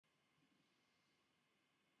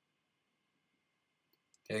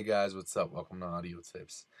Hey guys, what's up? Welcome to Audio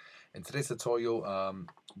Tips. In today's tutorial,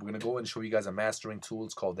 we're going to go and show you guys a mastering tool.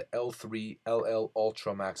 It's called the L3 LL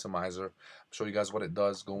Ultra Maximizer. Show you guys what it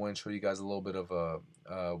does. Go in, show you guys a little bit of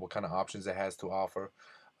what kind of options it has to offer.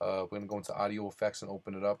 We're going to go into audio effects and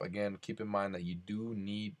open it up. Again, keep in mind that you do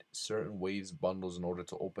need certain waves bundles in order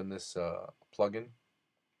to open this plugin.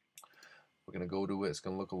 We're going to go to it. It's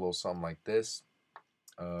going to look a little something like this.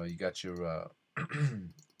 You got your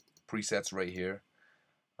presets right here.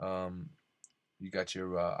 You got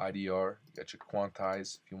your IDR, you got your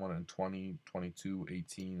quantize if you want it in 20, 22,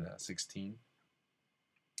 18, 16.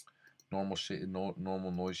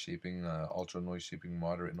 Normal noise shaping, ultra noise shaping,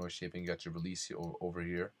 moderate noise shaping. You got your release over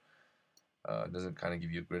here. It doesn't kind of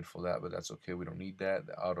give you a grid for that, but that's okay. We don't need that.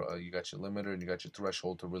 The auto, you got your limiter and you got your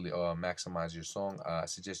threshold to really maximize your song. I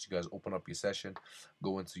suggest you guys open up your session,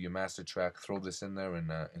 go into your master track, throw this in there,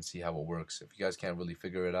 and see how it works. If you guys can't really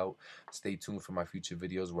figure it out, stay tuned for my future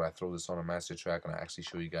videos where I throw this on a master track and I actually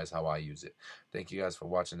show you guys how I use it. Thank you guys for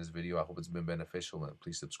watching this video. I hope it's been beneficial, and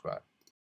please subscribe.